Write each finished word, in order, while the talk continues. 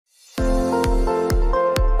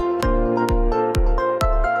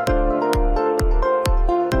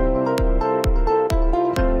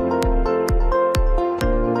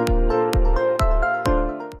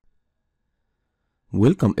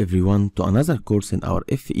Welcome everyone to another course in our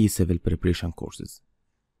FE Civil Preparation courses.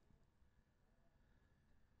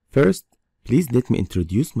 First, please let me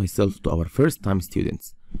introduce myself to our first-time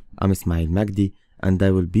students. I'm Ismail Magdi and I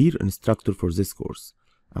will be your instructor for this course.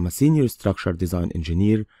 I'm a senior structure design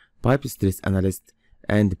engineer, pipe stress analyst,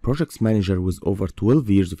 and projects manager with over 12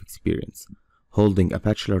 years of experience, holding a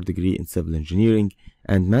bachelor degree in civil engineering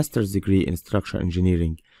and master's degree in structural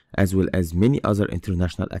engineering, as well as many other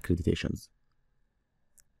international accreditations.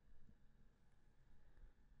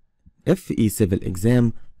 FE Civil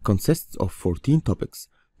exam consists of 14 topics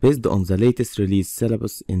based on the latest release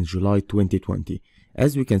syllabus in July 2020,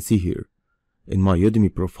 as we can see here. In my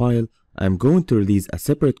Udemy profile, I am going to release a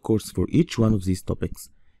separate course for each one of these topics.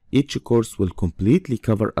 Each course will completely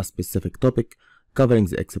cover a specific topic, covering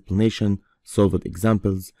the explanation, solved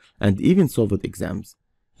examples, and even solved exams.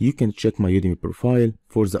 You can check my Udemy profile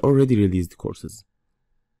for the already released courses.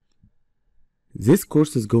 This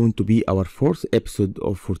course is going to be our 4th episode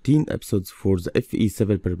of 14 episodes for the FE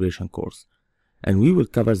Civil Preparation course, and we will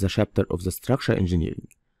cover the chapter of the structural engineering.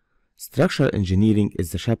 Structural engineering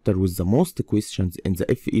is the chapter with the most questions in the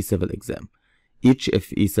FE Civil exam. Each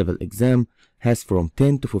FE Civil exam has from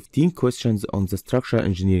 10 to 15 questions on the structural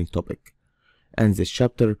engineering topic, and this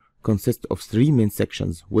chapter consists of 3 main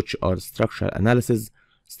sections, which are structural analysis,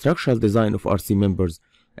 structural design of RC members,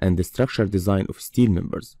 and the structural design of steel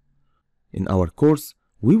members. In our course,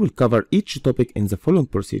 we will cover each topic in the following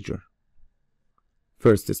procedure.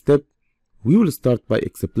 First step, we will start by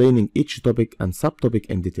explaining each topic and subtopic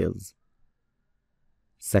in details.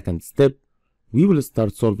 Second step, we will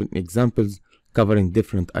start solving examples covering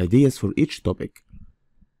different ideas for each topic.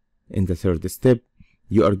 In the third step,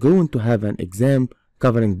 you are going to have an exam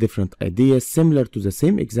covering different ideas similar to the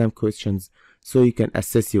same exam questions, so you can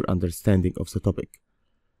assess your understanding of the topic.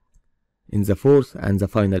 In the fourth and the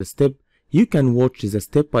final step, you can watch the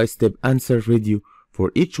step-by-step answer video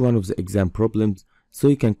for each one of the exam problems, so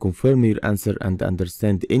you can confirm your answer and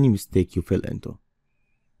understand any mistake you fell into.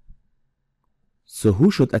 So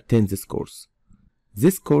who should attend this course?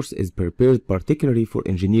 This course is prepared particularly for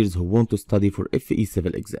engineers who want to study for FE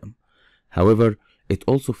Civil exam. However, it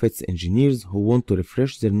also fits engineers who want to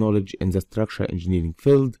refresh their knowledge in the structural engineering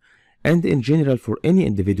field, and in general for any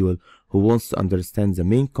individual who wants to understand the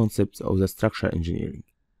main concepts of the structural engineering.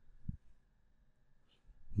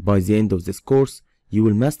 By the end of this course, you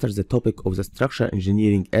will master the topic of the structural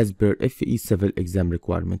engineering as per FE Civil exam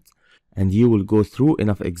requirement, and you will go through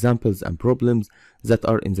enough examples and problems that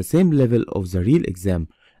are in the same level of the real exam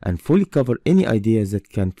and fully cover any ideas that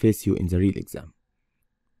can face you in the real exam.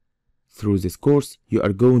 Through this course, you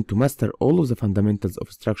are going to master all of the fundamentals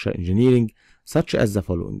of structural engineering, such as the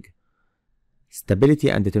following: stability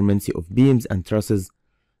and determinacy of beams and trusses,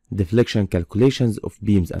 deflection calculations of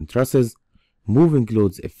beams and trusses, moving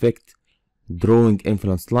loads effect, drawing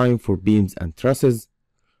influence line for beams and trusses,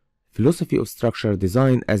 philosophy of structural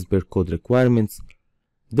design as per code requirements,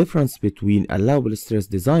 difference between allowable stress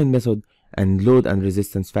design method and load and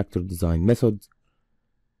resistance factor design methods,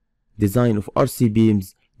 design of RC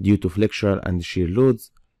beams due to flexural and shear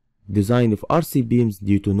loads, design of RC beams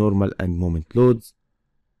due to normal and moment loads,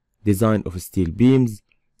 design of steel beams,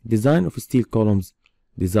 design of steel columns,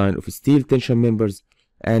 design of steel tension members,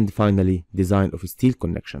 and finally, design of steel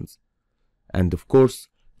connections. And of course,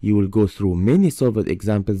 you will go through many solved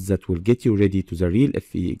examples that will get you ready to the real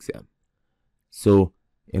FE exam. So,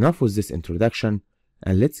 enough with this introduction,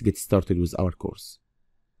 and let's get started with our course.